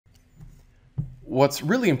What's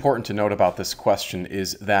really important to note about this question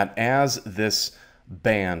is that as this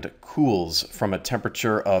band cools from a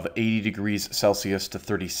temperature of 80 degrees Celsius to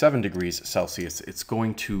 37 degrees Celsius, it's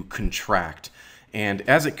going to contract. And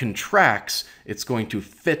as it contracts, it's going to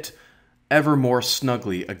fit ever more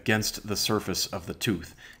snugly against the surface of the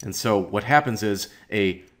tooth. And so what happens is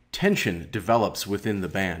a tension develops within the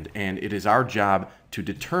band, and it is our job to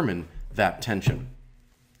determine that tension.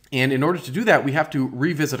 And in order to do that, we have to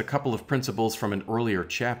revisit a couple of principles from an earlier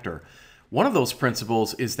chapter. One of those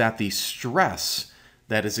principles is that the stress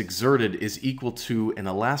that is exerted is equal to an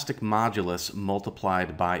elastic modulus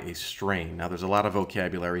multiplied by a strain. Now, there's a lot of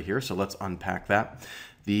vocabulary here, so let's unpack that.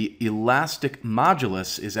 The elastic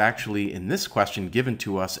modulus is actually, in this question, given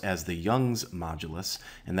to us as the Young's modulus,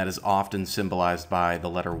 and that is often symbolized by the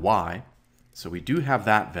letter Y. So we do have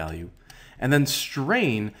that value. And then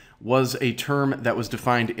strain was a term that was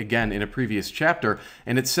defined again in a previous chapter,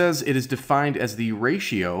 and it says it is defined as the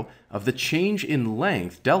ratio of the change in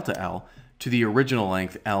length, delta L, to the original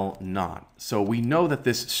length, L naught. So we know that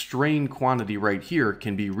this strain quantity right here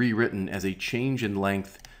can be rewritten as a change in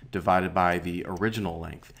length divided by the original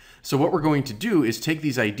length. So what we're going to do is take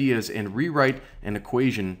these ideas and rewrite an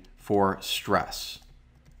equation for stress.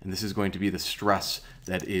 And this is going to be the stress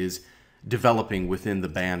that is developing within the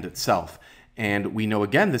band itself. And we know,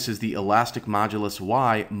 again, this is the elastic modulus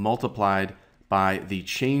Y multiplied by the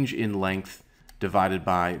change in length divided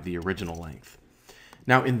by the original length.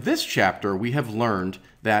 Now, in this chapter, we have learned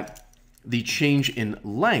that the change in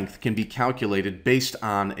length can be calculated based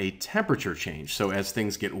on a temperature change. So as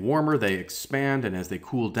things get warmer, they expand, and as they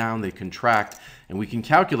cool down, they contract, and we can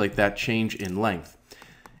calculate that change in length.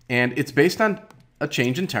 And it's based on a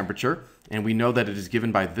change in temperature, and we know that it is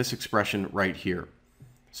given by this expression right here.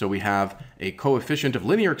 So we have a coefficient of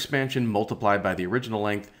linear expansion multiplied by the original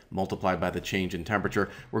length multiplied by the change in temperature.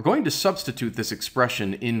 We're going to substitute this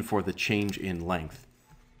expression in for the change in length.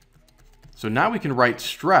 So now we can write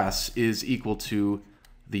stress is equal to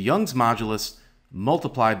the Young's modulus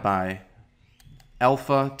multiplied by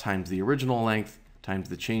alpha times the original length times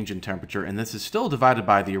the change in temperature, and this is still divided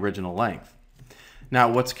by the original length. Now,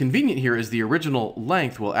 what's convenient here is the original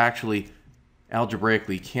length will actually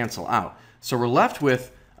algebraically cancel out. So we're left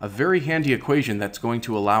with a very handy equation that's going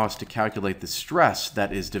to allow us to calculate the stress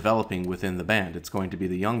that is developing within the band. It's going to be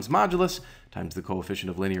the Young's modulus times the coefficient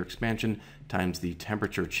of linear expansion times the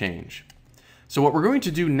temperature change. So what we're going to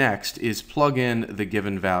do next is plug in the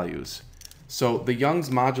given values. So the Young's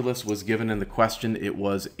modulus was given in the question. It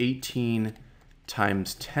was 18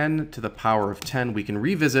 times 10 to the power of 10. We can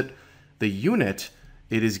revisit the unit.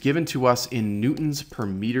 It is given to us in newtons per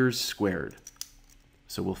meters squared.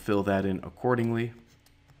 So we'll fill that in accordingly.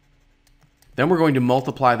 Then we're going to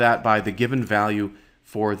multiply that by the given value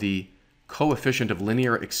for the coefficient of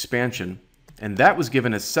linear expansion. And that was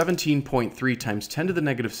given as 17.3 times 10 to the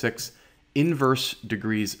negative 6 inverse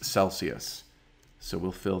degrees Celsius. So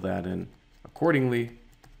we'll fill that in accordingly.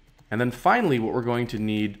 And then finally, what we're going to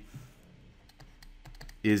need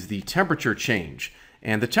is the temperature change.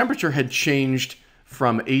 And the temperature had changed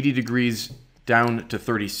from 80 degrees down to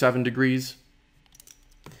 37 degrees.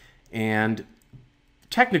 And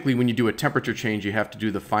technically, when you do a temperature change, you have to do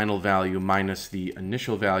the final value minus the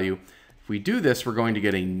initial value. If we do this, we're going to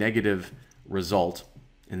get a negative result.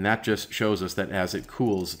 And that just shows us that as it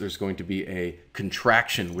cools, there's going to be a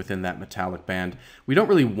contraction within that metallic band. We don't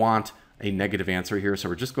really want a negative answer here, so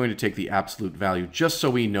we're just going to take the absolute value just so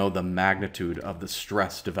we know the magnitude of the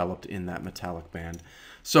stress developed in that metallic band.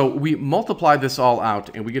 So we multiply this all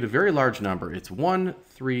out, and we get a very large number. It's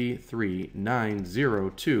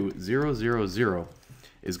 133902000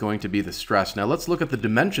 is going to be the stress. Now let's look at the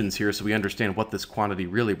dimensions here so we understand what this quantity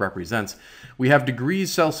really represents. We have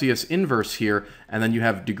degrees Celsius inverse here, and then you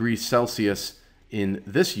have degrees Celsius in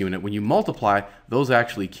this unit. When you multiply, those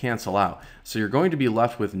actually cancel out. So you're going to be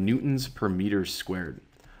left with newtons per meter squared.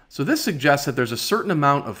 So this suggests that there's a certain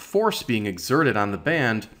amount of force being exerted on the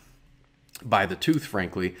band by the tooth,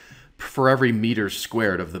 frankly, for every meter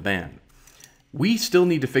squared of the band. We still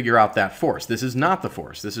need to figure out that force. This is not the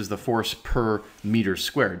force. This is the force per meter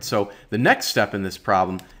squared. So the next step in this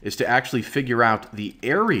problem is to actually figure out the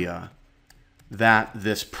area that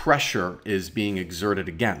this pressure is being exerted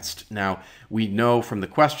against. Now, we know from the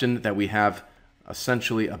question that we have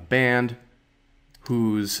essentially a band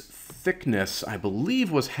whose thickness, I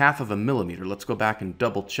believe, was 1/2 millimeter. Let's go back and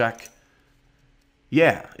double check.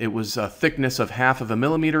 Yeah, it was a thickness of 1/2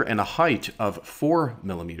 millimeter and a height of 4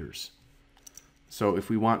 millimeters. So if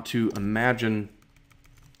we want to imagine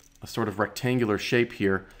a sort of rectangular shape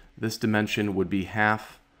here, this dimension would be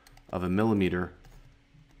 1/2 millimeter,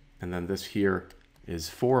 and then this here is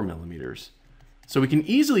 4 millimeters. So we can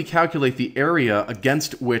easily calculate the area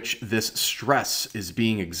against which this stress is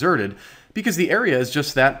being exerted, because the area is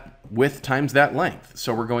just that width times that length.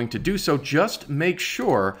 So we're going to do so. Just make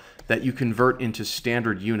sure that you convert into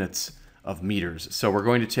standard units of meters. So we're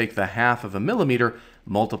going to take the half of a millimeter,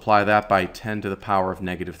 multiply that by 10 to the power of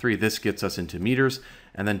 -3. This gets us into meters,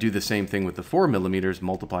 and then do the same thing with the 4 millimeters,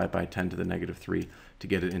 multiply it by 10 to the -3 to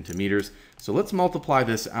get it into meters. So let's multiply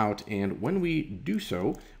this out, and when we do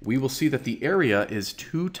so, we will see that the area is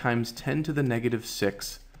 2 times 10 to the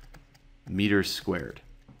 -6 meters squared.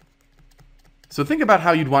 So think about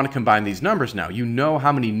how you'd want to combine these numbers now. You know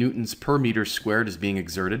how many newtons per meter squared is being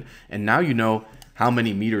exerted, and now you know how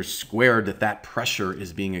many meters squared that pressure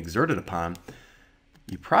is being exerted upon.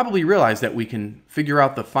 You probably realize that we can figure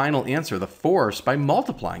out the final answer, the force, by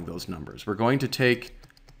multiplying those numbers. We're going to take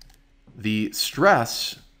the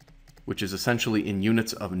stress, which is essentially in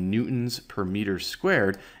units of newtons per meter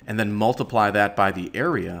squared, and then multiply that by the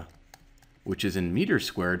area, which is in meters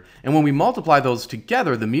squared. And when we multiply those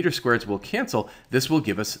together, the meter squareds will cancel. This will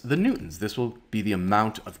give us the newtons. This will be the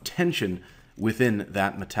amount of tension within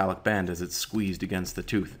that metallic band as it's squeezed against the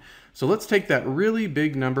tooth. So let's take that really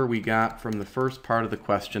big number we got from the first part of the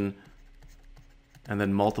question and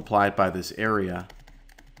then multiply it by this area.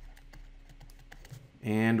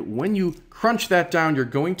 And when you crunch that down, you're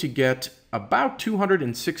going to get about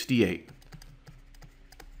 268.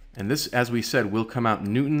 And this, as we said, will come out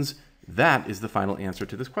in newtons. That is the final answer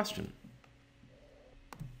to this question.